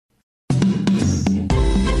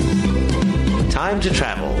Time to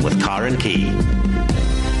travel with Karen Key.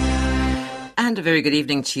 And a very good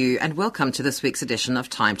evening to you, and welcome to this week's edition of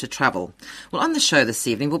Time to Travel. Well, on the show this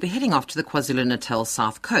evening, we'll be heading off to the KwaZulu-Natal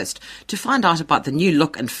South Coast to find out about the new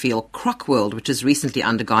look and feel Croc World, which has recently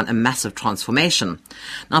undergone a massive transformation. And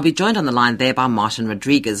I'll be joined on the line there by Martin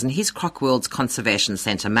Rodriguez, and he's Croc World's Conservation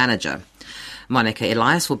Centre Manager. Monica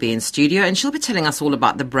Elias will be in studio, and she'll be telling us all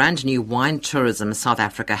about the brand new Wine Tourism South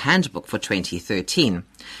Africa Handbook for 2013.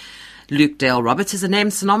 Luke Dale Roberts is a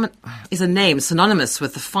name synonymous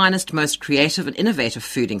with the finest, most creative and innovative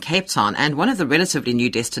food in Cape Town, and one of the relatively new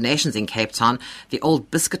destinations in Cape Town, the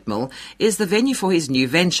Old Biscuit Mill, is the venue for his new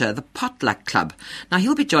venture, the Potluck Club. Now,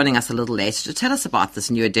 he'll be joining us a little later to tell us about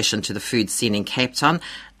this new addition to the food scene in Cape Town,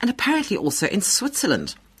 and apparently also in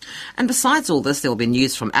Switzerland. And besides all this, there will be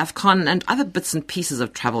news from AFCON and other bits and pieces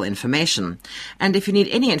of travel information. And if you need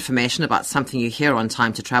any information about something you hear on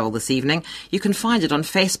Time to Travel this evening, you can find it on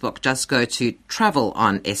Facebook. Just go to Travel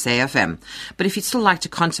on SAFM. But if you'd still like to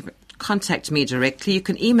contact me directly, you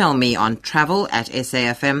can email me on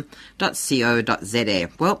travel@safm.co.za.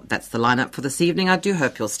 Well, that's the lineup for this evening. I do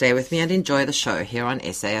hope you'll stay with me and enjoy the show here on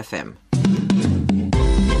SAFM.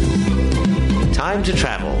 Time to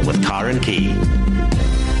travel with Karen Key.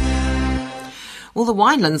 Well, the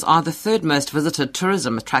Winelands are the third most visited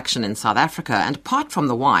tourism attraction in South Africa, and apart from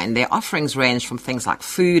the wine, their offerings range from things like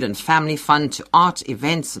food and family fun to art,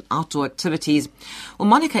 events and outdoor activities. Well,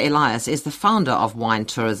 Monica Elias is the founder of Wine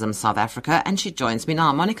Tourism South Africa, and she joins me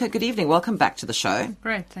now. Monica, good evening. Welcome back to the show.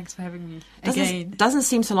 Great. Thanks for having me again. Doesn't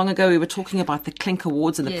seem so long ago we were talking about the Clink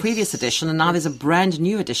Awards in the previous edition, and now there's a brand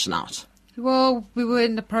new edition out. Well, we were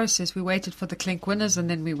in the process. We waited for the Clink winners and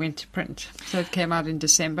then we went to print. So it came out in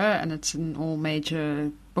December and it's in all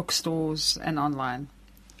major bookstores and online.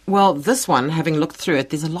 Well, this one, having looked through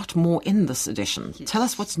it, there's a lot more in this edition. Yes. Tell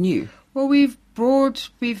us what's new. Well, we've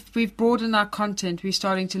broadened our content. We're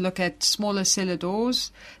starting to look at smaller cellar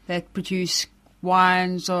doors that produce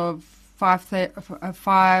wines of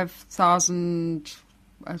 5,000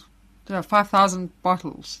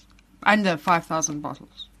 bottles, under 5,000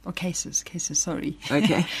 bottles. Or cases, sorry.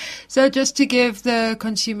 Okay. So just to give the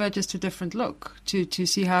consumer just a different look, to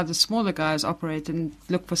see how the smaller guys operate and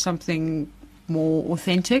look for something more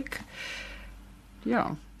authentic.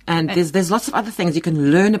 Yeah. And there's lots of other things you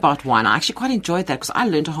can learn about wine. I actually quite enjoyed that because I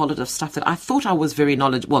learned a whole lot of stuff that I thought I was very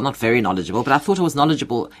knowledgeable. Well, not very knowledgeable, but I thought I was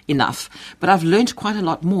knowledgeable enough. But I've learned quite a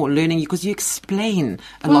lot more learning because you explain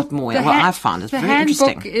a lot more. What I've found is very interesting.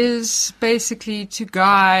 The handbook is basically to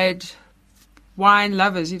guide wine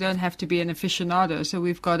lovers. You don't have to be an aficionado. So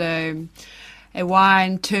we've got a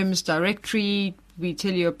wine terms directory. We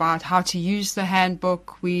tell you about how to use the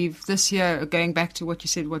handbook. This year, going back to what you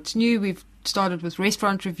said, what's new, we've started with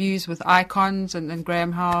restaurant reviews with icons, and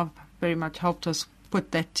Graham Howe very much helped us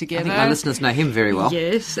put that together. I think our listeners know him very well.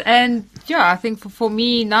 Yes, and I think for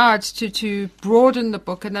me now it's to broaden the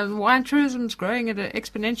book, and the wine tourism is growing at an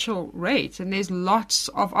exponential rate, and there's lots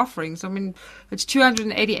of offerings. I mean, it's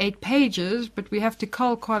 288 pages, but we have to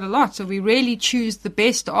cull quite a lot, so we really choose the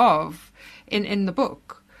best of in the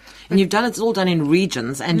book. And it's all done in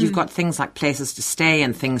regions, and you've got things like places to stay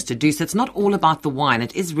and things to do. So it's not all about the wine.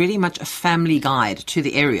 It is really much a family guide to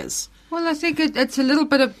the areas. Well, I think it's a little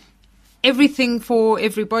bit of everything for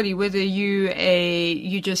everybody, whether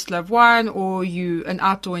you just love wine, or you an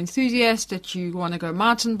outdoor enthusiast that you want to go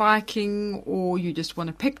mountain biking, or you just want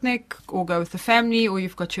to picnic or go with the family, or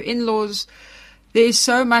you've got your in-laws. There's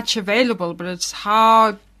so much available, but it's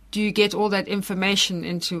how do you get all that information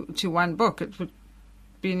into one book? It would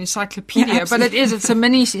be an encyclopedia, but it's a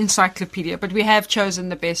mini encyclopedia, but we have chosen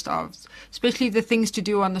the best of, especially the things to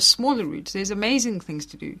do on the smaller routes. There's amazing things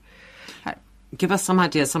to do. Give us some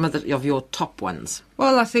ideas, some of your top ones.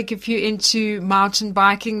 Well, I think if you're into mountain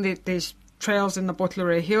biking, there's trails in the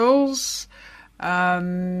Bottleray Hills,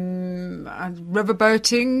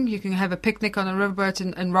 riverboating. You can have a picnic on a riverboat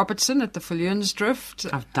in Robertson at the Viljoensdrift.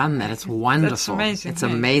 I've done that. It's wonderful. That's amazing. It's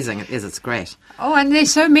amazing. It is. It's great. Oh, and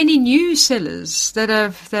there's so many new cellars that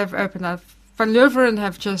they've opened up. Van Leeuwen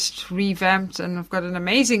have just revamped and have got an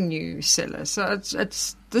amazing new cellar. So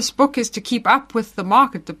it's this book is to keep up with the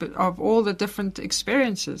market of all the different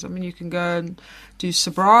experiences. I mean, you can go and do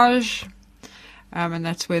sabrage, and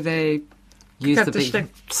that's where they use the big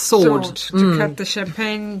sword to cut the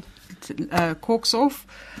champagne corks off.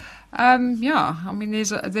 Yeah, I mean,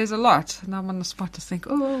 there's a lot, and I'm on the spot to think,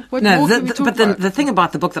 what No, more can we talk but about? the thing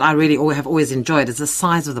about the book that I really have always enjoyed is the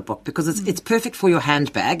size of the book, because it's perfect for your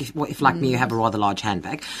handbag. If like me, you have a rather large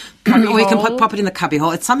handbag, or you can pop it in the cubby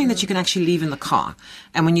hole. It's something that you can actually leave in the car,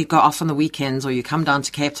 and when you go off on the weekends or you come down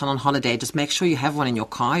to Cape Town on holiday, just make sure you have one in your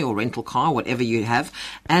car, your rental car, whatever you have,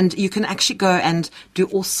 and you can actually go and do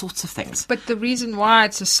all sorts of things. But the reason why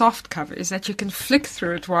it's a soft cover is that you can flick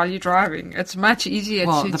through it while you're driving. It's much easier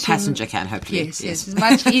Well, to... the passenger can, hopefully. Yes. It's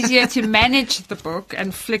much easier to manage the book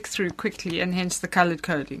and flick through quickly, and hence the coloured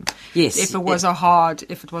coding. Yes. If it was a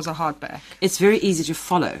hardback. It's very easy to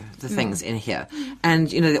follow the things in here.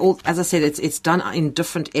 And, as I said, it's done in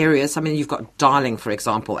different areas. I mean, you've got Darling, for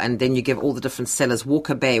example, and then you give all the different sellers.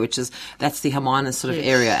 Walker Bay, that's the Hermanus sort of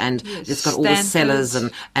area, and it's got all the sellers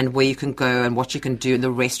and where you can go and what you can do in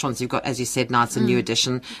the restaurants. You've got, as you said, now it's a new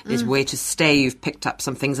edition. There's where to stay. You've picked up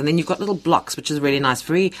some things, and then you've got little blocks, which is really nice,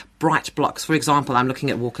 very bright blocks. For example, I'm looking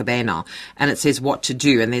at Walker Bay now, and it says what to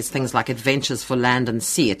do, and there's things like adventures for land and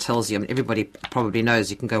sea. It tells you, everybody probably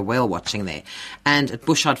knows you can go whale watching there. And at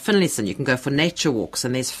Bushard Finlayson, you can go for nature walks,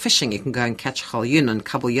 and there's fishing. You can go and catch Galyun and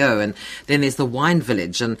Kabeljou, and then there's the wine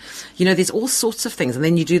village, and there's all sorts of things. And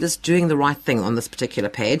then you do this Doing the Right Thing on this particular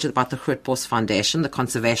page about the Grootbos Foundation, the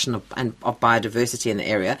conservation of biodiversity in the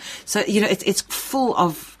area. So it's full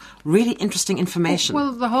of really interesting information.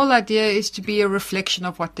 Well, the whole idea is to be a reflection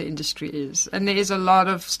of what the industry is. And there is a lot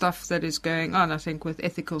of stuff that is going on, I think, with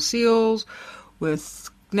ethical seals,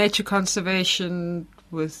 with nature conservation,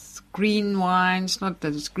 with green wines. Not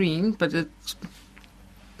that it's green, but it's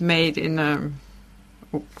made in an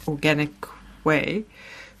organic way.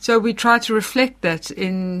 So we try to reflect that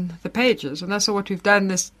in the pages. And that's what we've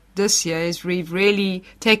done this year, is we've really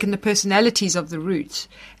taken the personalities of the route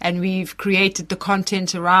and we've created the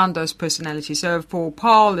content around those personalities. So for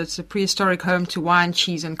Paul, it's a prehistoric home to wine,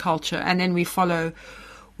 cheese and culture. And then we follow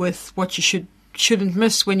with what you shouldn't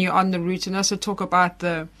miss when you're on the route, and also talk about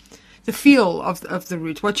the feel of the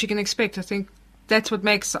route, what you can expect. I think that's what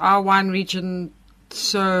makes our wine region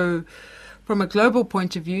so, from a global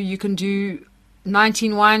point of view, you can do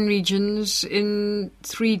 19 wine regions in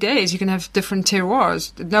 3 days. You can have different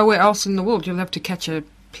terroirs. Nowhere else in the world you'll have to catch a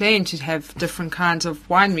plane to have different kinds of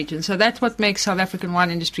wine regions. So that's what makes South African wine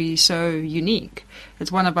industry so unique.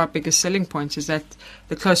 It's one of our biggest selling points, is that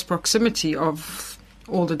the close proximity of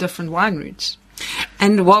all the different wine routes.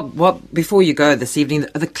 And what before you go this evening,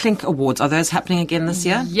 the Clink Awards, are those happening again this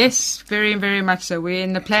year? Yes, very, very much so. We're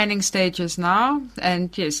in the planning stages now. And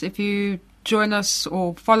yes, if you join us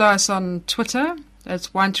or follow us on Twitter,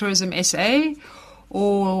 that's Wine Tourism SA,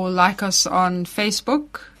 or like us on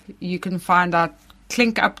Facebook, you can find out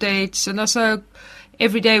Clink updates. And also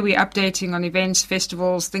every day we're updating on events,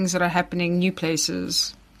 festivals, things that are happening, new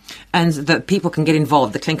places. And that people can get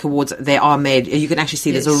involved. The Clink Awards, they are made. You can actually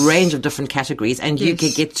see there's a range of different categories, and you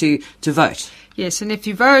can get to vote. Yes, and if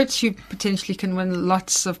you vote, you potentially can win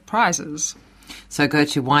lots of prizes. So go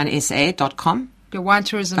to winesa.com. The Wine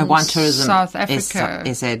Tourism South Africa.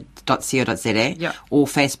 sa.co.za, or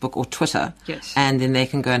Facebook or Twitter. Yes. And then they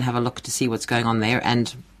can go and have a look to see what's going on there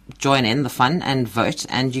and join in the fun and vote.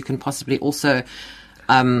 And you can possibly also,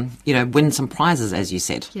 win some prizes, as you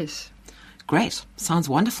said. Yes. Great. Sounds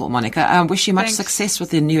wonderful, Monica. I wish you much success with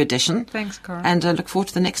the new edition. Thanks, Cara. And look forward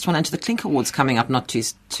to the next one and to the Clink Awards coming up not too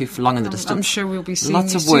long in the distance. I'm sure we'll be seeing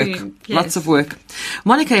Lots you of work. soon. Yes. Lots of work.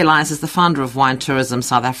 Monica Elias is the founder of Wine Tourism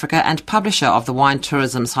South Africa and publisher of the Wine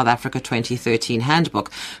Tourism South Africa 2013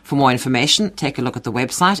 Handbook. For more information, take a look at the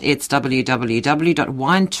website. It's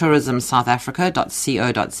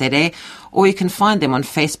www.winetourismsouthafrica.co.za, or you can find them on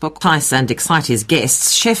Facebook. Nice and excite his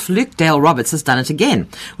guests. Chef Luke Dale Roberts has done it again.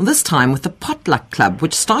 Well, this time with the Potluck Club,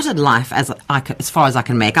 which started life, as far as I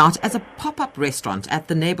can make out, as a pop-up restaurant at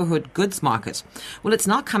the neighbourhood goods market. Well, it's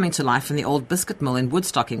now coming to life in the old biscuit mill in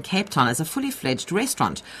Woodstock in Cape Town as a fully fledged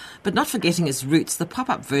restaurant. But not forgetting its roots, the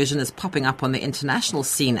pop-up version is popping up on the international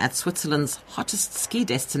scene at Switzerland's hottest ski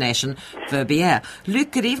destination, Verbier. Luke,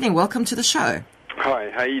 good evening. Welcome to the show. Hi,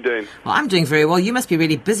 how are you doing? Well, I'm doing very well. You must be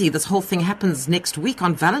really busy. This whole thing happens next week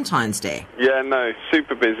on Valentine's Day. Yeah, no,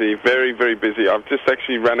 super busy, very, very busy. I've just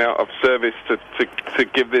actually run out of service to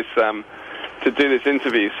give this, to do this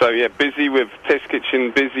interview. So yeah, busy with Test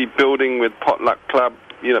Kitchen, busy building with Potluck Club,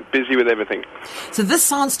 busy with everything. So this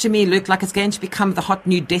sounds to me, Luke, like it's going to become the hot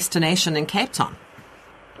new destination in Cape Town.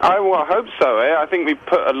 I hope so. I think we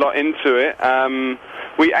put a lot into it.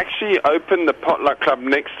 We actually opened the Potluck Club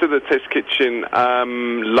next to the Test Kitchen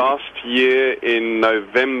last year in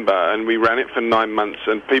November, and we ran it for 9 months,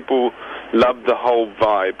 and people loved the whole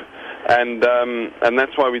vibe. And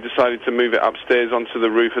that's why we decided to move it upstairs onto the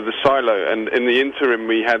roof of the silo. And in the interim,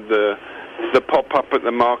 we had the pop-up at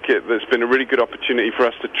the market. That's been a really good opportunity for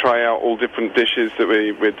us to try out all different dishes that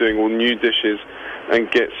we're doing, all new dishes, and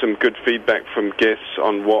get some good feedback from guests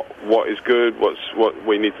on what is good, what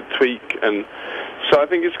we need to tweak. And so I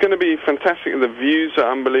think it's going to be fantastic. The views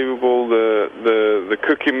are unbelievable. The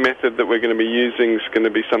cooking method that we're going to be using is going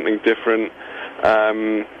to be something different.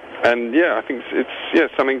 And yeah, I think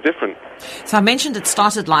it's something different. So I mentioned it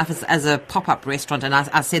started life as a pop-up restaurant, and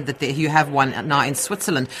I said that you have one now in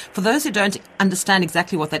Switzerland. For those who don't understand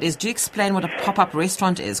exactly what that is, do you explain what a pop-up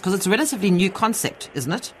restaurant is? Because it's a relatively new concept,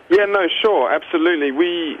 isn't it? Yeah, no, sure, absolutely.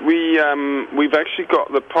 We've actually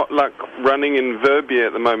got the potluck running in Verbier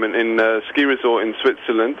at the moment in a ski resort in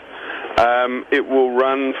Switzerland. It will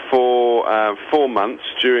run for 4 months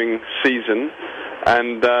during season.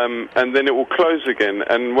 And then it will close again.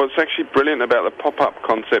 And what's actually brilliant about the pop-up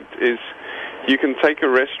concept is you can take a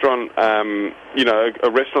restaurant,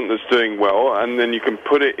 a restaurant that's doing well, and then you can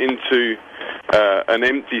put it into an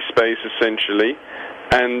empty space essentially,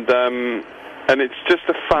 and it's just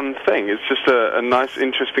a fun thing. It's just a nice,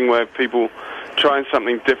 interesting way of people trying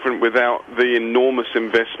something different without the enormous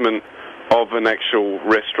investment of an actual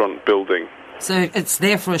restaurant building. So it's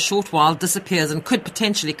there for a short while, disappears, and could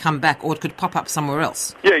potentially come back, or it could pop up somewhere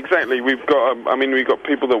else. Yeah, exactly. We've got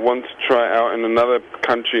people that want to try it out in another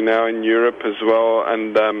country now, in Europe as well,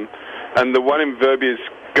 and the one in Verbier is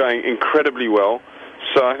going incredibly well.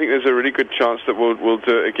 So I think there's a really good chance that we'll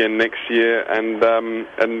do it again next year, and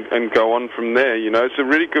go on from there. You know, it's a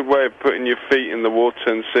really good way of putting your feet in the water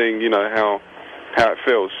and seeing, how it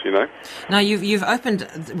feels, Now, you've opened,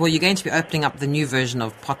 you're going to be opening up the new version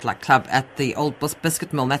of Potluck Club at the Old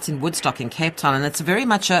Biscuit Mill. That's in Woodstock in Cape Town, and it's very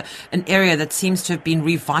much an area that seems to have been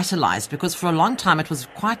revitalized, because for a long time it was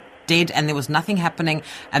quite dead and there was nothing happening,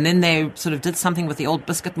 and then they sort of did something with the Old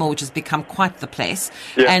Biscuit Mill, which has become quite the place.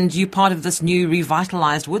 Yeah. And you're part of this new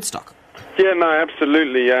revitalized Woodstock. Yeah, no,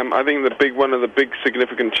 absolutely. I think one of the big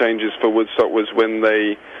significant changes for Woodstock was when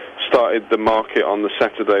they started the market on the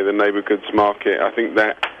Saturday, the neighbour goods market. I think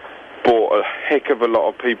that brought a heck of a lot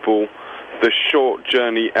of people the short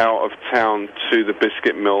journey out of town to the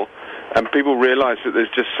biscuit mill, and people realised that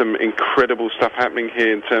there's just some incredible stuff happening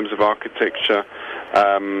here in terms of architecture,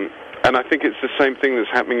 and I think it's the same thing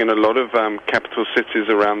that's happening in a lot of capital cities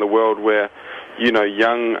around the world, where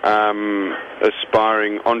young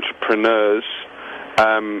aspiring entrepreneurs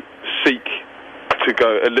seek to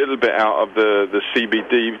go a little bit out of the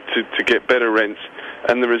CBD to get better rents,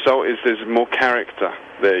 and the result is there's more character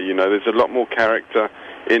there. There's a lot more character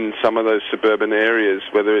in some of those suburban areas,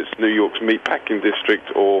 whether it's New York's meatpacking district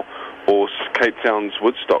or Cape Town's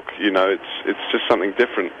Woodstock. It's just something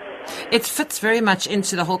different. It fits very much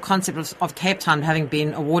into the whole concept of Cape Town having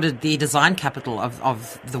been awarded the design capital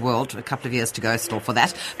of the world a couple of years to go still for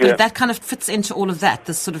that. But yeah, that kind of fits into all of that,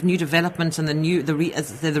 this sort of new development and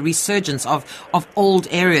the resurgence of old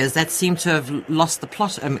areas that seem to have lost the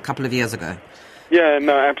plot a couple of years ago. Yeah,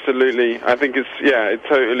 no, absolutely. I think it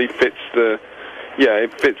totally fits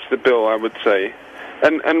the bill, I would say.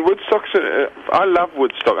 And Woodstock's I love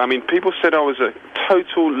Woodstock. I mean, people said I was a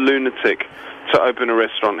total lunatic to open a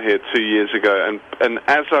restaurant here 2 years ago, and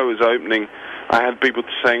as I was opening, I had people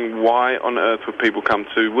saying, why on earth would people come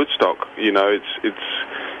to Woodstock?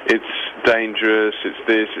 It's dangerous, it's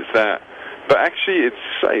this, it's that. But actually it's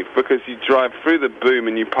safe, because you drive through the boom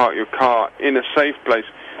and you park your car in a safe place.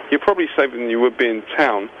 You're probably safer than you would be in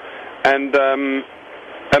town. And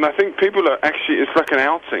I think people are actually, it's like an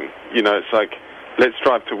outing. It's like, let's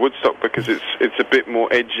drive to Woodstock because it's a bit more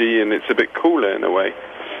edgy and it's a bit cooler in a way.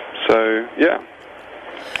 So, yeah.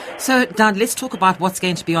 So, now let's talk about what's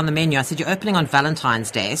going to be on the menu. I said you're opening on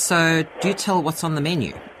Valentine's Day, so do tell what's on the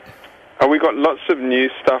menu. We've got lots of new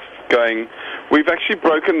stuff going. We've actually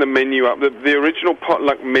broken the menu up. The original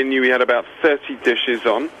potluck menu, we had about 30 dishes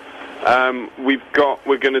on.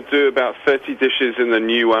 We're going to do about 30 dishes in the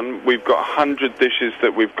new one. We've got 100 dishes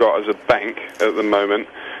that we've got as a bank at the moment.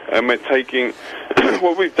 And we're taking,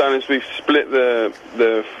 what we've done is we've split the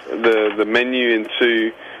menu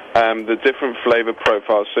into the different flavor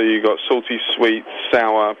profiles. So you've got salty, sweet,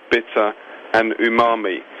 sour, bitter, and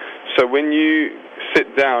umami. So when you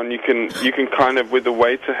sit down, you can kind of, with the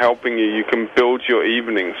waiter helping you, you can build your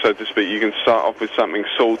evening, so to speak. You can start off with something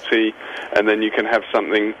salty, and then you can have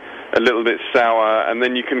something a little bit sour, and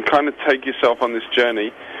then you can kind of take yourself on this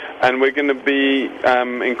journey. And we're going to be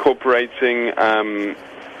incorporating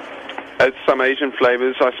some Asian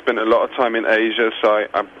flavors. I spent a lot of time in Asia, so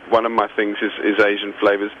one of my things is Asian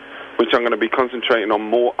flavors, which I'm going to be concentrating on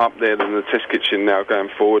more up there than the test kitchen now going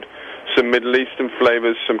forward. some Middle Eastern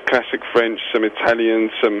flavors, some classic French, some Italian,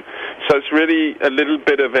 so it's really a little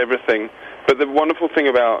bit of everything. But the wonderful thing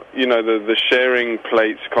about, the sharing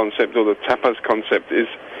plates concept or the tapas concept is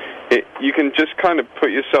you can just kind of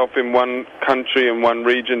put yourself in one country and one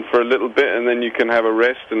region for a little bit, and then you can have a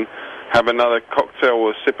rest and have another cocktail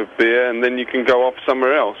or a sip of beer, and then you can go off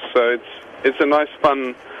somewhere else. So it's a nice,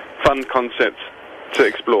 fun concept to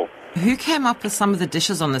explore. Who came up with some of the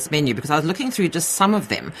dishes on this menu? Because I was looking through just some of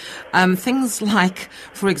them. Things like,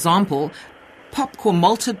 for example,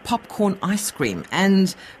 malted popcorn ice cream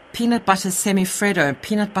and peanut butter semifreddo,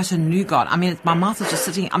 peanut butter nougat. I mean, my mouth is just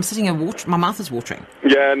sitting. I'm sitting and my mouth is watering.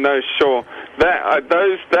 Yeah, no, sure. The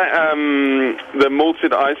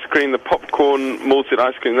malted ice cream, the popcorn malted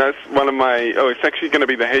ice cream. That's one of my. Oh, it's actually going to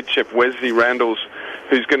be the head chef Wesley Randalls,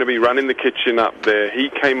 who's going to be running the kitchen up there. He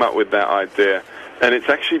came up with that idea, and it's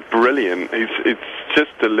actually brilliant. It's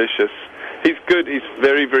just delicious. He's good. He's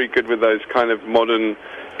very, very good with those kind of modern,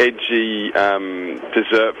 edgy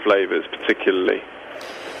dessert flavors, particularly.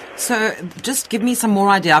 So just give me some more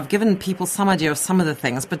idea. I've given people some idea of some of the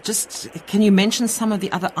things, but just can you mention some of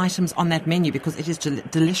the other items on that menu, because it is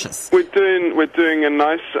delicious. We're doing a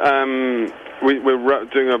nice we're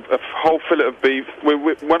doing a whole fillet of beef.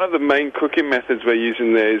 One of the main cooking methods we're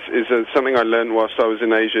using there is something I learned whilst I was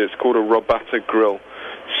in Asia. It's called a robata grill.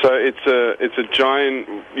 So it's a giant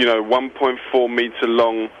 1.4 meter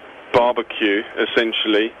long barbecue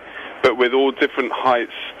essentially, but with all different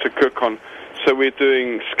heights to cook on. So we're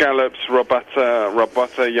doing scallops,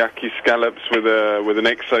 robata yaki scallops with an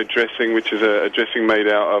exo dressing, which is a dressing made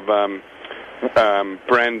out of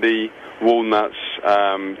brandy, walnuts,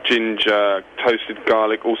 ginger, toasted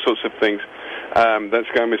garlic, all sorts of things. That's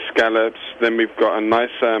going with scallops. Then we've got a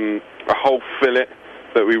nice a whole fillet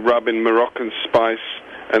that we rub in Moroccan spice,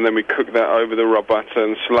 and then we cook that over the robata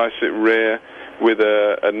and slice it rare with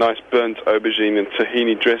a nice burnt aubergine and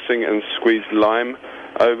tahini dressing and squeezed lime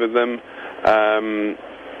over them.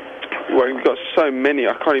 We've got so many,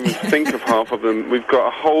 I can't even think of half of them. We've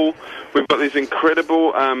got these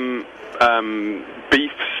incredible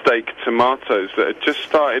beef steak tomatoes that have just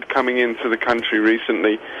started coming into the country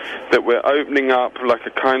recently, that we're opening up like a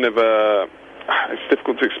kind of it's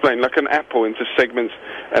difficult to explain, like an apple into segments,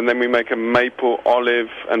 and then we make a maple, olive,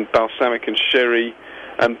 and balsamic and sherry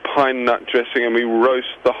and pine nut dressing, and we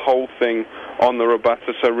roast the whole thing on the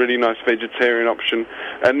robata, so a really nice vegetarian option.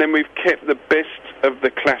 And then we've kept the best of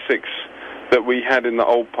the classics that we had in the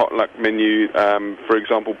old potluck menu. For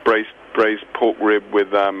example, braised pork rib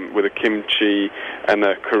with a kimchi and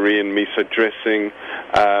a Korean miso dressing.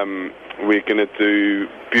 We're going to do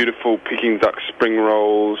beautiful Peking duck spring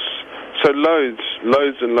rolls. So loads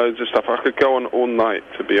and loads of stuff. I could go on all night,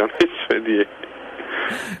 to be honest with you.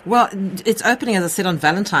 Well, it's opening, as I said, on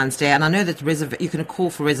Valentine's Day, and I know that you can call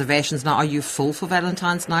for reservations now. Are you full for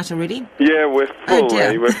Valentine's night already? Yeah, we're full. Oh,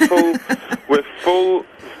 dear. We're full. We're full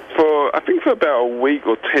for, I think, for about a week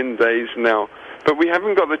or 10 days now. But we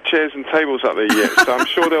haven't got the chairs and tables up there yet, so I'm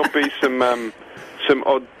sure there'll be some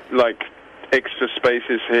odd, like, extra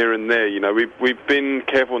spaces here and there. We've been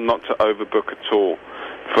careful not to overbook at all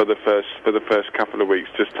for the first couple of weeks.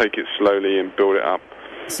 Just take it slowly and build it up.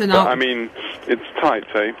 So now, but, it's tight,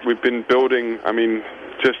 eh? We've been building,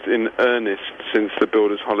 just in earnest since the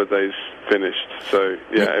builders' holidays finished. So,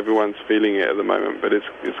 yeah, everyone's feeling it at the moment, but it's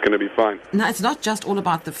going to be fine. No, it's not just all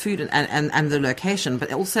about the food and the location,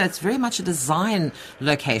 but also it's very much a design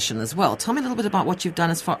location as well. Tell me a little bit about what you've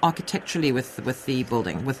done as far architecturally with the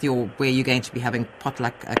building, where you're going to be having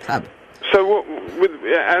Potluck Club. So,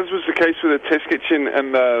 as was the case with the test kitchen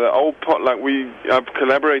and the old potluck, I've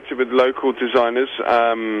collaborated with local designers,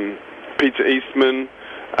 Peter Eastman,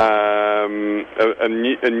 a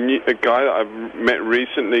guy that I've met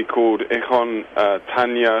recently called Ehon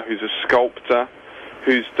Tanya, who's a sculptor,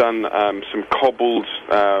 who's done some cobbles,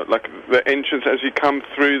 like the entrance as you come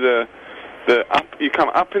through you come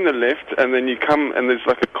up in the lift, and then you come, and there's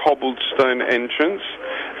like a cobbled stone entrance,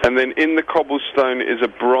 and then in the cobblestone is a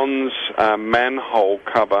bronze manhole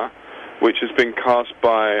cover, which has been cast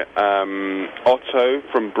by Otto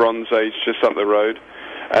from Bronze Age, just up the road.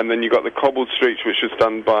 And then you've got the cobbled streets, which was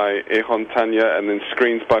done by Ehon Tanya, and then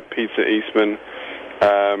screens by Peter Eastman,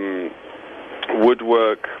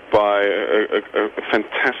 woodwork by a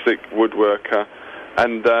fantastic woodworker.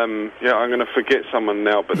 And I'm going to forget someone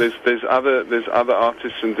now, but there's other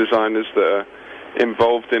artists and designers that are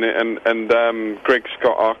involved in it, and Greg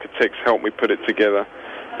Scott Architects helped me put it together.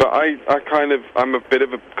 But I'm a bit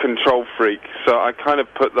of a control freak, so I kind of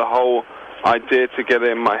put the whole idea together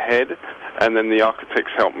in my head, and then the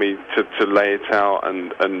architects helped me to lay it out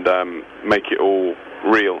and make it all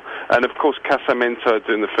real. And of course, Casamento are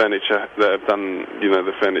doing the furniture, that have done,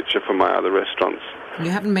 the furniture for my other restaurants. You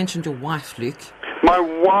haven't mentioned your wife, Luke. My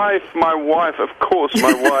wife, of course,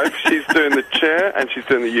 my wife. She's doing the chair and she's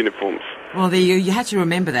doing the uniforms. Well, you had to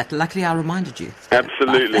remember that. Luckily, I reminded you.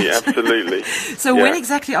 Absolutely, absolutely. So when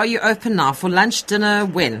exactly are you open now? For lunch, dinner,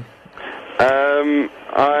 when?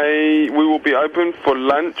 We will be open for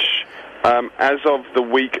lunch as of the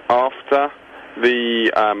week after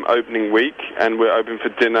the opening week, and we're open for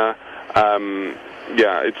dinner.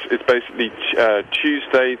 It's basically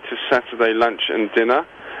Tuesday to Saturday lunch and dinner,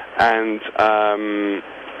 and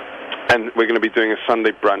we're going to be doing a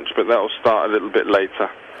Sunday brunch, but that will start a little bit later.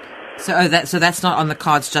 So that's not on the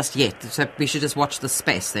cards just yet. So we should just watch the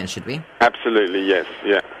space then, should we? Absolutely, yes,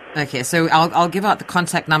 yeah. Okay, so I'll give out the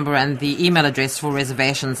contact number and the email address for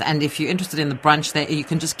reservations, and if you're interested in the brunch, you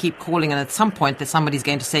can just keep calling, and at some point that somebody's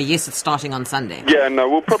going to say, yes, it's starting on Sunday. Yeah, no,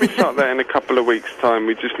 we'll probably start that in a couple of weeks' time.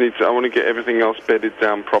 We just I want to get everything else bedded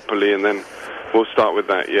down properly, and then we'll start with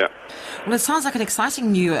that, yeah. Well, it sounds like an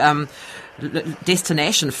exciting new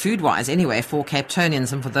destination, food-wise anyway, for Cape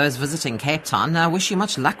Townians and for those visiting Cape Town. I wish you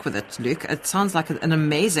much luck with it, Luke. It sounds like an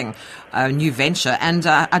amazing new venture, and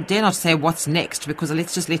I dare not say what's next, because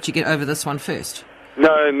let's just let you get over this one first.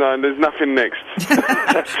 No, there's nothing next.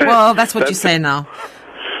 Well, that's what you say now.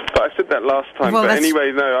 But I said that last time. Well, but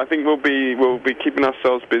anyway, no, I think we'll be keeping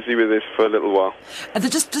ourselves busy with this for a little while.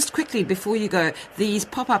 Just quickly before you go, these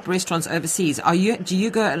pop-up restaurants overseas, do you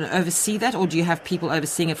go and oversee that, or do you have people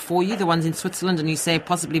overseeing it for you? The ones in Switzerland, and you say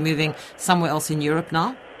possibly moving somewhere else in Europe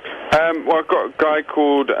now? Well, I've got a guy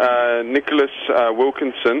called Nicholas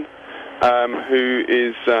Wilkinson, who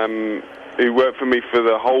worked for me for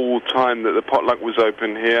the whole time that the potluck was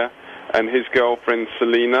open here, and his girlfriend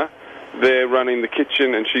Selena. They're running the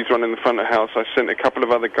kitchen and she's running the front of house. I sent a couple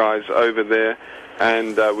of other guys over there,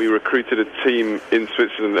 and we recruited a team in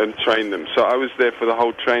Switzerland and trained them. So I was there for the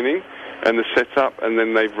whole training and the setup, and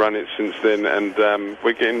then they've run it since then, and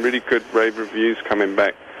we're getting really good rave reviews coming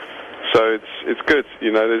back. So it's good.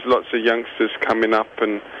 There's lots of youngsters coming up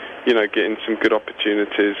and, getting some good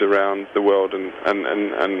opportunities around the world, and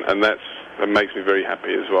that makes me very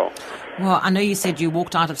happy as well. Well, I know you said you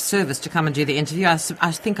walked out of service to come and do the interview. I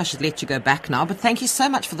think I should let you go back now, but thank you so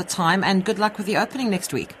much for the time, and good luck with the opening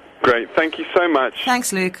next week. Great. Thank you so much.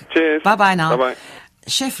 Thanks, Luke. Cheers. Bye-bye now. Bye-bye.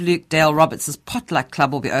 Chef Luke Dale Roberts' Potluck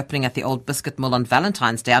Club will be opening at the Old Biscuit Mill on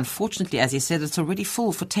Valentine's Day. Unfortunately, as he said, it's already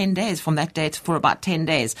full for 10 days, from that date for about 10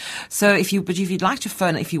 days. So if you'd like to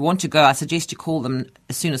phone, if you want to go, I suggest you call them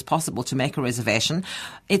as soon as possible to make a reservation.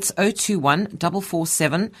 It's 021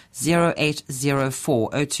 447 0804,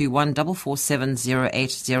 021 447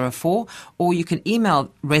 0804, or you can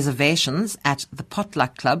email reservations at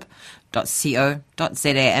thepotluckclub.co.za.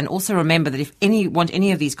 And also remember that if want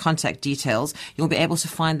any of these contact details, you'll be able to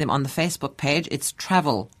find them on the Facebook page. It's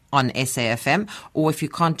Travel on SAFM, or if you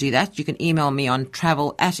can't do that, you can email me on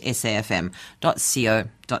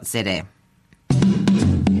travel@safm.co.za.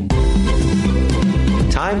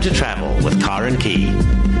 Time to travel with Karen Key.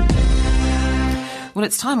 Well,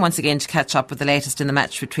 it's time once again to catch up with the latest in the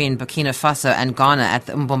match between Burkina Faso and Ghana at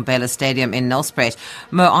the Mbombela Stadium in Nelspruit.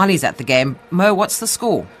 Mo Ali's at the game. Mo, what's the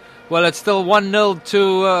score? Well, it's still 1-0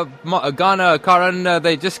 to Ghana, Karen.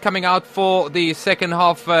 They're just coming out for the second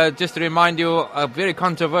half. Just to remind you, a very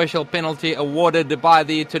controversial penalty awarded by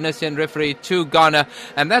the Tunisian referee to Ghana.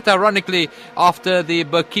 And that, ironically, after the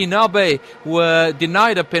Burkinabe were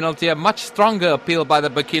denied a penalty, a much stronger appeal by the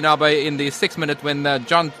Burkinabe in the 6th minute when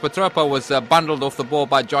John Petropa was bundled off the ball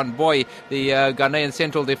by John Boy, the Ghanaian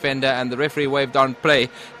central defender, and the referee waved on play.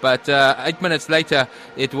 But 8 minutes later,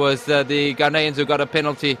 it was the Ghanaians who got a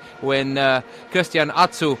penalty when Christian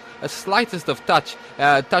Atsu, a slightest of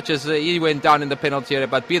touches, he went down in the penalty area.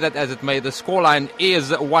 But be that as it may, the scoreline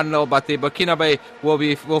is 1-0. But the Burkinabe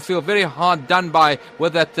will feel very hard done by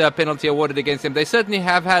with that penalty awarded against them. They certainly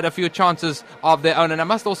have had a few chances of their own, and I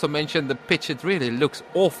must also mention the pitch. It really looks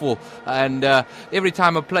awful, and every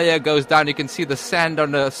time a player goes down, you can see the sand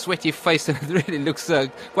on a sweaty face, and it really looks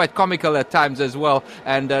quite comical at times as well.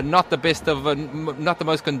 And not the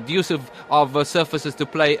most conducive of surfaces to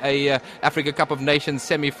play a Africa Cup of Nations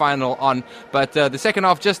semi-final on. But the second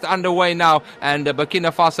half just underway now, and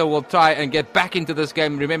Burkina Faso will try and get back into this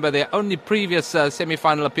game. Remember, their only previous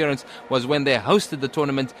semi-final appearance was when they hosted the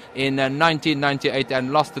tournament in 1998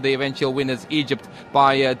 and lost to the eventual winners Egypt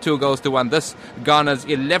by 2-1. This Ghana's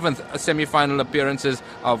 11th semi-final appearances,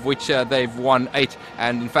 of which they've won 8.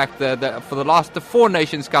 And in fact, for the last 4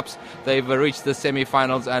 Nations Cups, they've reached the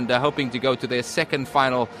semi-finals and hoping to go to their second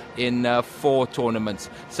final in 4 tournaments.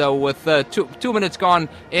 So So with 2 minutes gone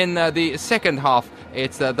in the second half,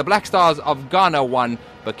 it's the Black Stars of Ghana 1,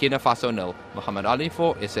 Burkina Faso 0. Muhammad Ali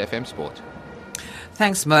for SFM Sport.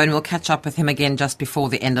 Thanks, Mo, and we'll catch up with him again just before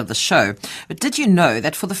the end of the show. But did you know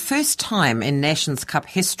that for the first time in Nations Cup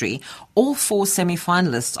history, all 4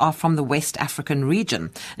 semi-finalists are from the West African region?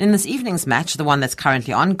 In this evening's match, the one that's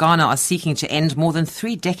currently on, Ghana are seeking to end more than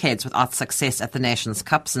 3 decades without success at the Nations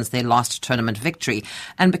Cup since their last tournament victory.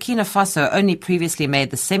 And Burkina Faso only previously made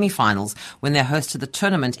the semi-finals when they hosted the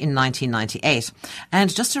tournament in 1998.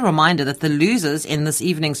 And just a reminder that the losers in this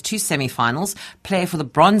evening's 2 semi-finals play for the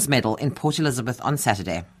bronze medal in Port Elizabeth on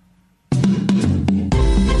Saturday.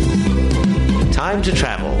 Time to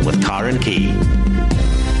travel with Karen Key.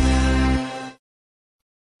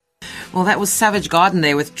 Well, that was Savage Garden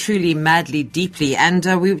there with Truly, Madly, Deeply. And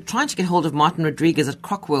we were trying to get hold of Martin Rodriguez at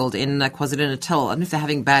Croc World in KwaZulu-Natal. I don't know if they're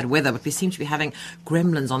having bad weather, but we seem to be having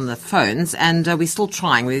gremlins on the phones. And we're still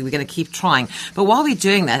trying. We're going to keep trying. But while we're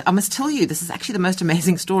doing that, I must tell you, this is actually the most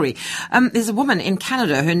amazing story. There's a woman in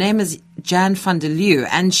Canada. Her name is Jan van der Leeuw,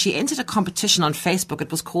 and she entered a competition on Facebook.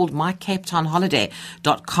 It was called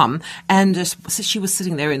mycapetownholiday.com. And so she was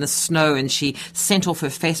sitting there in the snow, and she sent off her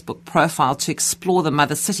Facebook profile to explore the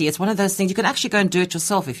mother city. It's one of those things. You can actually go and do it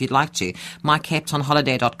yourself if you'd like to.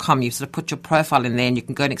 mycapetownholiday.com. You sort of put your profile in there and you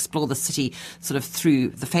can go and explore the city sort of through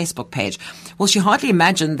the Facebook page. Well, she hardly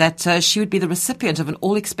imagined that she would be the recipient of an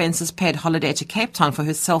all-expenses-paid holiday to Cape Town for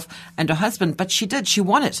herself and her husband, but she did. She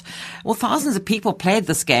won it. Well, thousands of people played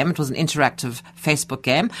this game. It was an interactive Facebook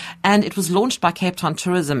game, and it was launched by Cape Town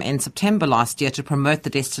Tourism in September last year to promote the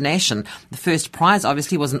destination. The first prize,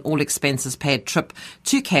 obviously, was an all-expenses-paid trip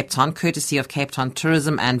to Cape Town, courtesy of Cape Town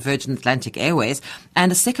Tourism and Virgin Atlantic Airways,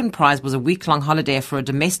 and a second prize was a week-long holiday for a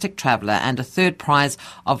domestic traveller, and a third prize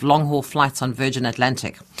of long-haul flights on Virgin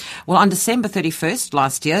Atlantic. Well, on December 31st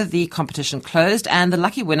last year, the competition closed, and the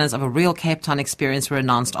lucky winners of a real Cape Town experience were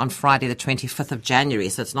announced on Friday the 25th of January,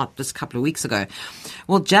 so it's not just a couple of weeks ago.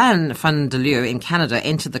 Well, Jan van der Leeuw in Canada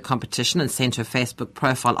entered the competition and sent her Facebook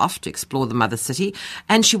profile off to explore the mother city,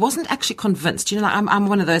 and she wasn't actually convinced. You know, I'm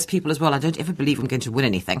one of those people as well. I don't ever believe I'm going to win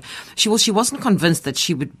anything. She wasn't convinced that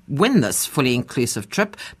she would win this fully inclusive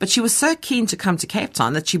trip, but she was so keen to come to Cape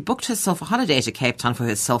Town that she booked herself a holiday to Cape Town for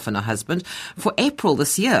herself and her husband for April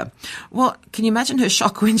this year. Well, can you imagine her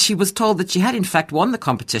shock when she was told that she had in fact won the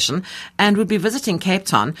competition and would be visiting Cape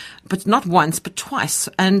Town, but not once, but twice.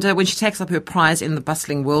 And when she takes up her prize in the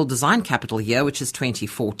bustling world design capital here, which is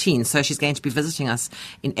 2014. So she's going to be visiting us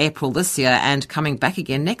in April this year and coming back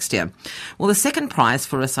again next year. Well, the second prize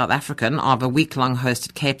for a South African of a week-long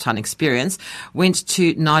hosted Cape Town experience went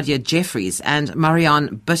to Nadia Jeffries, and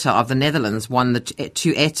Marianne Bitter of the Netherlands won the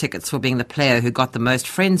 2 air tickets for being the player who got the most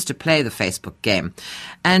friends to play the Facebook game.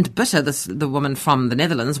 And Bitter, the woman from the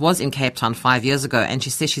Netherlands, was in Cape Town 5 years ago, and she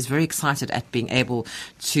says she's very excited at being able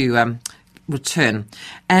to return.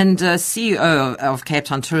 And CEO of Cape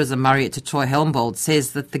Town Tourism, Mariette Toy Helmbold,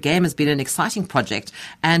 says that the game has been an exciting project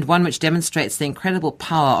and one which demonstrates the incredible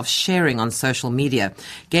power of sharing on social media.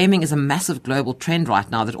 Gaming is a massive global trend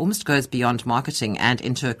right now that almost goes beyond marketing and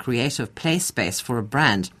into a creative play space for a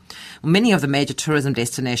brand. Many of the major tourism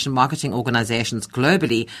destination marketing organizations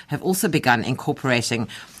globally have also begun incorporating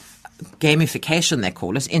gamification, they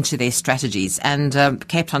call it, into their strategies. And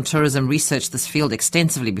Cape Town Tourism researched this field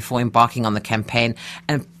extensively before embarking on the campaign,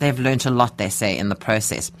 and they've learned a lot, they say, in the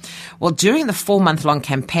process. Well, during the 4-month-long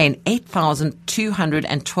campaign,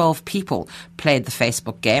 8,212 people played the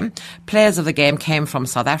Facebook game. Players of the game came from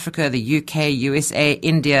South Africa, the UK, USA,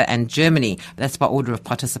 India, and Germany. That's by order of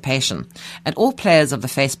participation. And all players of the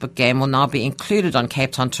Facebook game will now be included on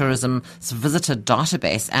Cape Town Tourism's visitor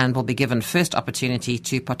database and will be given first opportunity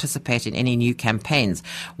to participate in any new campaigns,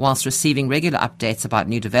 whilst receiving regular updates about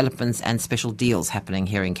new developments and special deals happening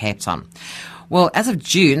here in Cape Town. Well, as of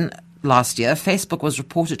June last year, Facebook was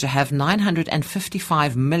reported to have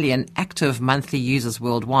 955 million active monthly users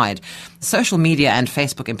worldwide. Social media, and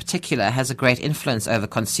Facebook in particular, has a great influence over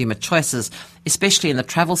consumer choices, especially in the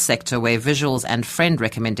travel sector where visuals and friend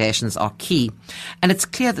recommendations are key. And it's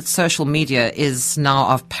clear that social media is now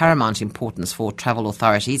of paramount importance for travel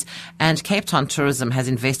authorities, and Cape Town Tourism has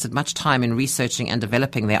invested much time in researching and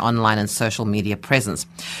developing their online and social media presence.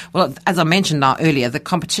 Well, as I mentioned now earlier, the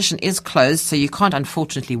competition is closed, so you can't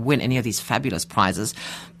unfortunately win any of these fabulous prizes.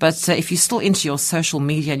 But if you're still into your social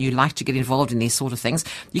media and you like to get involved in these sort of things,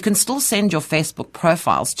 you can still send your Facebook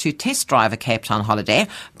profiles to test drive a Cape Town holiday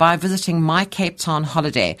by visiting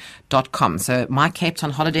mycapetownholiday.com. So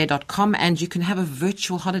mycapetownholiday.com, and you can have a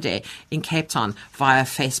virtual holiday in Cape Town via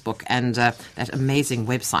Facebook and that amazing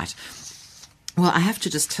website. Well, I have to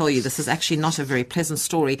just tell you, this is actually not a very pleasant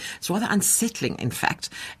story. It's rather unsettling, in fact.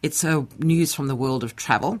 It's news from the world of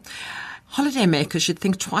travel. Holidaymakers should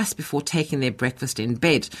think twice before taking their breakfast in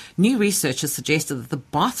bed. New research has suggested that the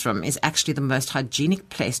bathroom is actually the most hygienic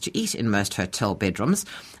place to eat in most hotel bedrooms.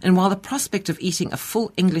 And while the prospect of eating a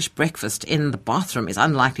full English breakfast in the bathroom is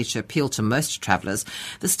unlikely to appeal to most travellers,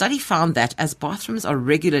 the study found that as bathrooms are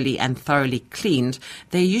regularly and thoroughly cleaned,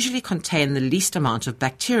 they usually contain the least amount of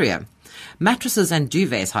bacteria. Mattresses and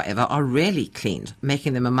duvets, however, are rarely cleaned,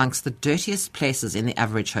 making them amongst the dirtiest places in the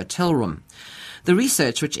average hotel room. The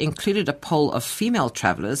research, which included a poll of female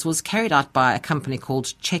travellers, was carried out by a company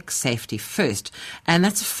called Check Safety First, and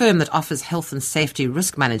that's a firm that offers health and safety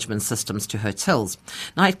risk management systems to hotels.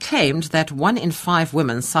 Now, it claimed that 1 in 5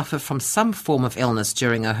 women suffer from some form of illness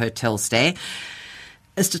during a hotel stay,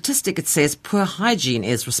 a statistic it says poor hygiene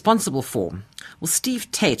is responsible for. Well,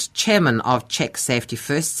 Steve Tate, chairman of Check Safety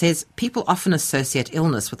First, says people often associate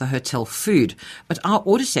illness with the hotel food, but our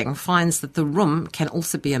auditing finds that the room can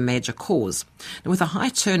also be a major cause. Now, with a high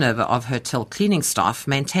turnover of hotel cleaning staff,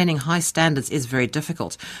 maintaining high standards is very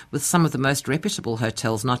difficult, with some of the most reputable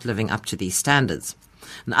hotels not living up to these standards.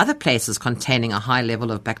 And other places containing a high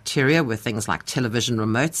level of bacteria were things like television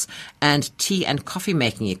remotes and tea and coffee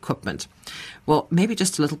making equipment. Well, maybe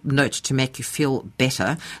just a little note to make you feel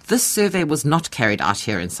better. This survey was not carried out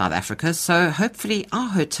here in South Africa, so hopefully our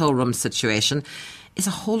hotel room situation is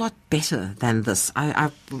a whole lot better than this.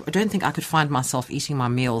 I don't think I could find myself eating my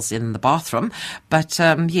meals in the bathroom, but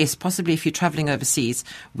yes, possibly if you're traveling overseas,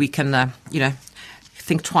 we can,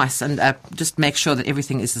 think twice and just make sure that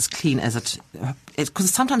everything is as clean as it because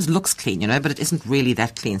it sometimes looks clean, but it isn't really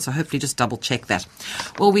that clean. So hopefully just double check that.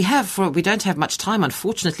 Well, we don't have much time,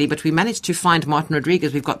 unfortunately, but we managed to find Martin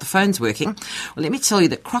Rodriguez. We've got the phones working. Well, let me tell you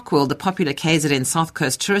that Crockworld, the popular KZN South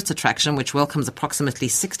Coast tourist attraction, which welcomes approximately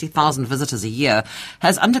 60,000 visitors a year,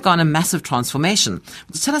 has undergone a massive transformation.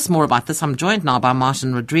 To tell us more about this, I'm joined now by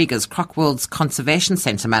Martin Rodriguez, Crockworld's Conservation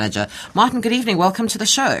Centre Manager. Martin, good evening. Welcome to the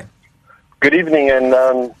show. Good evening,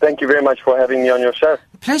 and thank you very much for having me on your show.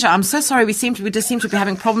 Pleasure. I'm so sorry. We just seem to be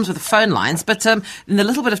having problems with the phone lines, but in the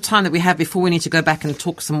little bit of time that we have before we need to go back and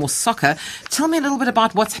talk some more soccer, tell me a little bit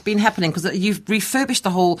about what's been happening, because you've refurbished the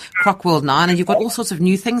whole Crockworld now, and you've got all sorts of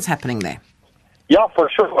new things happening there. Yeah, for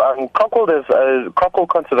sure. Crockworld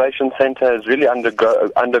Conservation Centre has really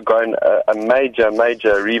undergone a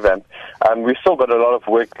major revamp. We've still got a lot of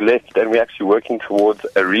work left, and we're actually working towards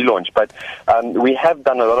a relaunch. But we have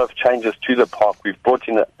done a lot of changes to the park. We've brought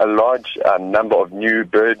in a large number of new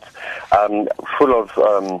birds, full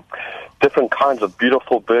of different kinds of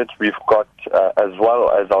beautiful birds. We've got, as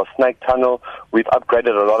well as our snake tunnel, we've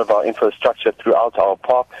upgraded a lot of our infrastructure throughout our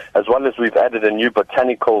park, as well as we've added a new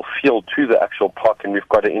botanical field to the actual park, and we've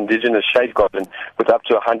got an indigenous shade garden with up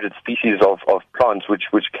to 100 species of plants which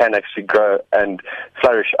can actually grow and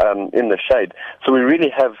flourish in the shade. So we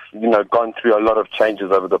really have, gone through a lot of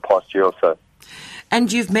changes over the past year or so.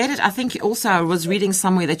 And you've made it, I think also I was reading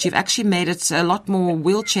somewhere that you've actually made it a lot more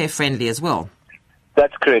wheelchair friendly as well.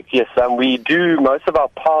 That's correct, yes. We do, most of our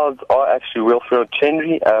paths are actually wheelchair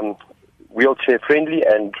friendly,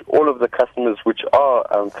 and all of the customers which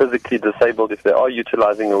are physically disabled, if they are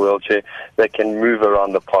utilizing a wheelchair, they can move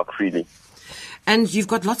around the park freely. And you've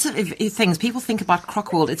got lots of things. People think about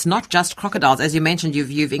Crockworld. It's not just crocodiles. As you mentioned,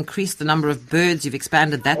 you've increased the number of birds. You've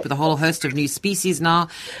expanded that with a whole host of new species now.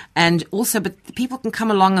 And also, but people can come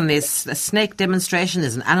along, and there's a snake demonstration.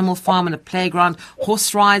 There's an animal farm and a playground,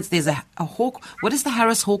 horse rides. There's a hawk. What is the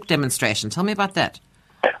Harris Hawk demonstration? Tell me about that.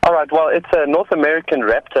 All right. Well, it's a North American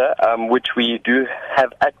raptor, which we do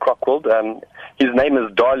have at Crockworld. His name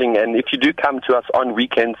is Darling, and if you do come to us on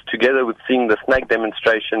weekends, together with seeing the snake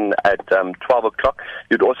demonstration at 12 o'clock,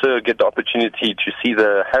 you'd also get the opportunity to see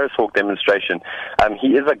the Harris Hawk demonstration.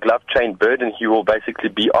 He is a glove-trained bird, and he will basically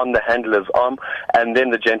be on the handler's arm, and then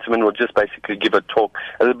the gentleman will just basically give a talk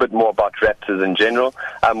a little bit more about raptors in general.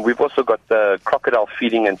 We've also got the crocodile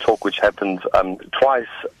feeding and talk, which happens twice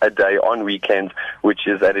a day on weekends, which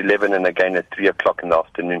is at 11 and again at 3 o'clock in the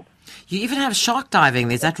afternoon. You even have shark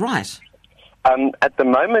diving, is that right? At the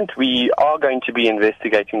moment, we are going to be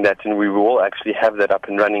investigating that, and we will actually have that up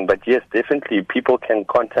and running. But yes, definitely, people can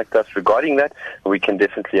contact us regarding that, and we can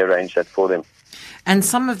definitely arrange that for them. And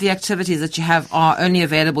some of the activities that you have are only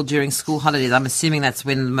available during school holidays. I'm assuming that's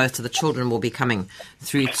when most of the children will be coming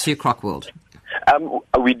through to Crockworld.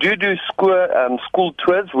 We do school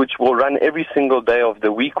tours, which will run every single day of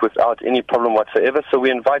the week without any problem whatsoever. So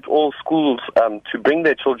we invite all schools to bring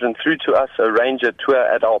their children through to us, arrange a tour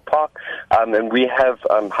at our park, and we have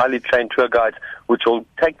highly trained tour guides which will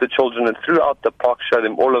take the children and throughout the park show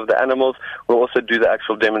them all of the animals. We'll also do the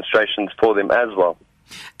actual demonstrations for them as well.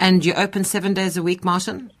 And you're open 7 days a week,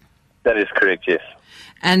 Martin? That is correct, yes.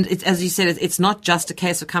 And it's, as you said, it's not just a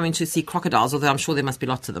case of coming to see crocodiles, although I'm sure there must be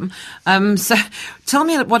lots of them. So tell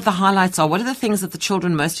me what the highlights are. What are the things that the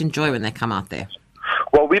children most enjoy when they come out there?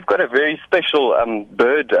 Well, we've got a very special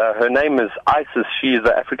bird. Her name is Isis. She is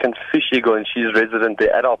an African fish eagle, and she's resident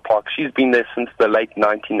there at our park. She's been there since the late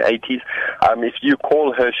 1980s. If you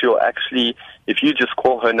call her, if you just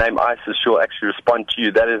call her name Isis, she'll actually respond to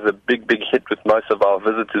you. That is a big, big hit with most of our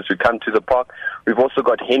visitors who come to the park. We've also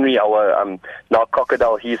got Henry, our Nile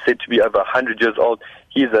crocodile. He is said to be over 100 years old.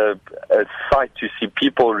 He's a sight to see.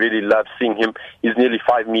 People really love seeing him. He's nearly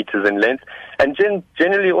 5 meters in length. And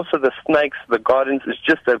generally also the snakes, the gardens, is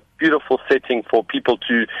just a beautiful setting for people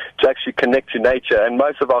to actually connect to nature. And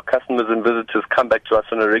most of our customers and visitors come back to us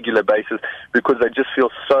on a regular basis because they just feel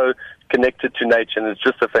so connected to nature, and it's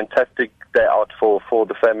just a fantastic day out for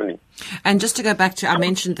the family. And just to go back to, I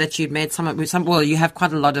mentioned that you'd made well, you have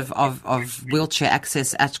quite a lot of wheelchair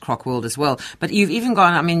access at Croc World as well. But you've even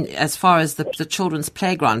gone, I mean, as far as the children's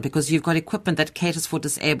playground, because you've got equipment that caters for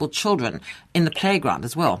disabled children in the playground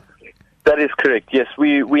as well. That is correct, yes.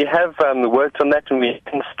 We have worked on that, and we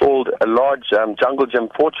installed a large jungle gym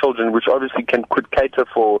for children, which obviously could cater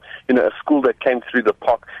for a school that came through the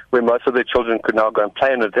park where most of their children could now go and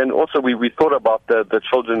play in it. And also we thought about the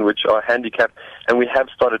children which are handicapped, and we have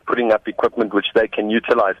started putting up equipment which they can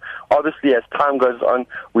utilize. Obviously, as time goes on,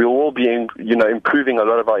 we will be improving a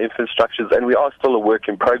lot of our infrastructures, and we are still a work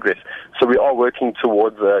in progress. So we are working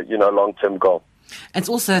towards a long-term goal. It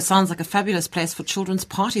also sounds like a fabulous place for children's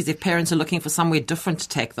parties if parents are looking for somewhere different to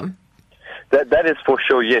take them. That is for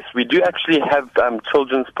sure, yes. We do actually have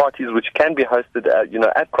children's parties which can be hosted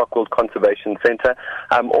at Croc World Conservation Centre.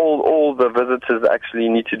 All the visitors actually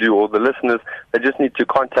need to do, or the listeners, they just need to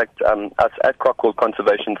contact us at Croc World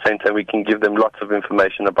Conservation Centre, and we can give them lots of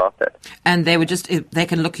information about that. And they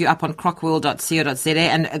can look you up on crocworld.co.za.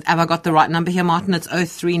 And have I got the right number here, Martin? It's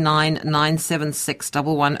 039 976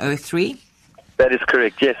 1103. That is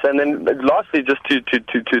correct, yes. And then lastly, just to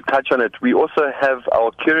touch on it, we also have our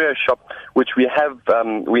curio shop, which we're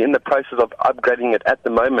in the process of upgrading it at the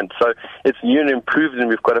moment. So it's new and improved, and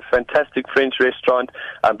we've got a fantastic French restaurant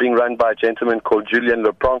being run by a gentleman called Julien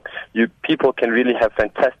Leblanc. People can really have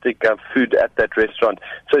fantastic food at that restaurant.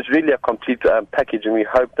 So it's really a complete package, and we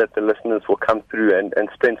hope that the listeners will come through and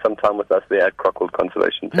spend some time with us there at Croc World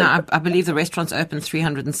Conservation Centre. Now, I believe the restaurant's open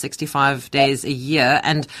 365 days a year,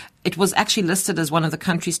 and it was actually listed as one of the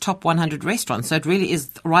country's top 100 restaurants, so it really is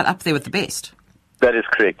right up there with the best. That is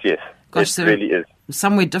correct, yes. Gosh, it really is.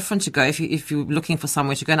 Somewhere different to go if you're looking for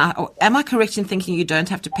somewhere to go. Now, am I correct in thinking you don't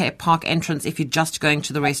have to pay a park entrance if you're just going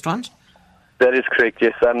to the restaurant? That is correct,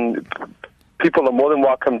 yes. People are more than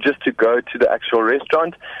welcome just to go to the actual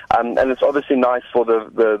restaurant, and it's obviously nice for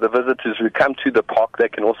the visitors who come to the park. They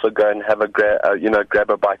can also go and have grab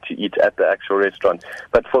a bite to eat at the actual restaurant.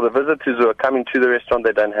 But for the visitors who are coming to the restaurant,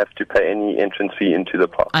 they don't have to pay any entrance fee into the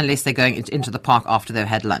park. Unless they're going into the park after they've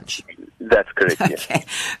had lunch. That's correct, yes. Okay.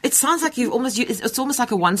 It sounds like it's almost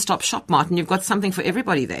like a one-stop shop, Martin. You've got something for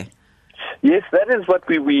everybody there. Yes, that is what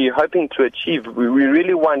we're hoping to achieve. We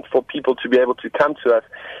really want for people to be able to come to us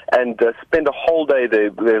and spend a whole day there.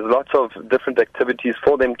 There's lots of different activities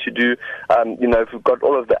for them to do. We've got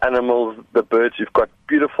all of the animals, the birds. You've got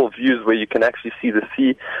beautiful views where you can actually see the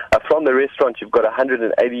sea. From the restaurant, you've got a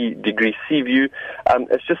 180-degree sea view.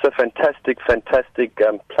 It's just a fantastic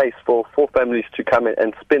place for families to come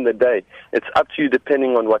and spend the day. It's up to you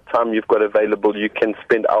depending on what time you've got available. You can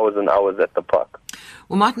spend hours and hours at the park.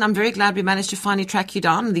 Well, Martin, I'm very glad we managed to finally track you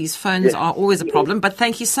down. These phones are always a problem, but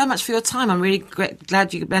thank you so much for your time. I'm really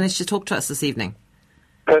glad you managed to talk to us this evening.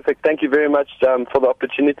 Perfect. Thank you very much for the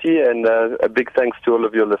opportunity, and a big thanks to all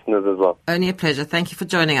of your listeners as well. Only a pleasure. Thank you for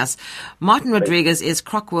joining us. Martin Rodriguez is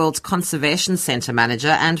Croc World's Conservation Centre Manager,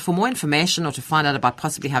 and for more information or to find out about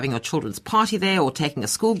possibly having your children's party there or taking a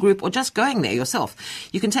school group or just going there yourself,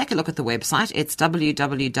 you can take a look at the website. It's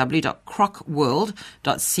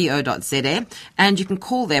www.crocworld.co.za, and you can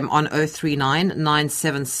call them on 039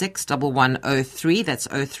 976 1103. That's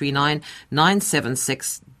 039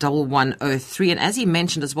 976 1103. And as he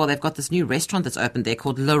mentioned as well, they've got this new restaurant that's opened there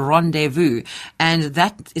called Le Rendezvous, and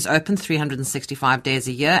that is open 365 days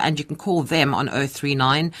a year, and you can call them on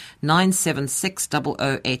 039 976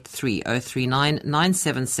 0083, 039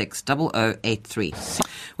 976 0083.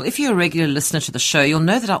 Well, if you're a regular listener to the show, you'll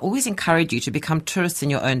know that I always encourage you to become tourists in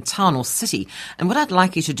your own town or city. And what I'd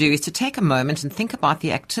like you to do is to take a moment and think about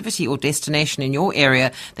the activity or destination in your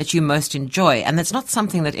area that you most enjoy, and that's not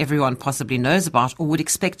something that everyone possibly knows about or would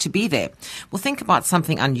expect to be there. Well, think about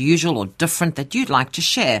something unusual or different that you'd like to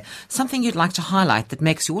share, something you'd like to highlight that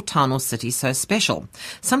makes your town or city so special,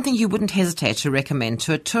 something you wouldn't hesitate to recommend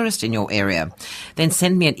to a tourist in your area. Then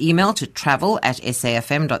send me an email to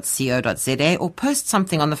travel@safm.co.za or post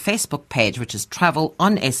something on the Facebook page, which is Travel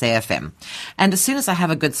on SAFM. And as soon as I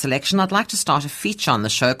have a good selection, I'd like to start a feature on the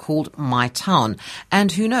show called My Town.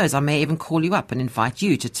 And who knows, I may even call you up and invite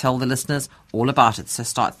you to tell the listeners all about it. So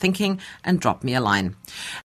start thinking and drop me a line.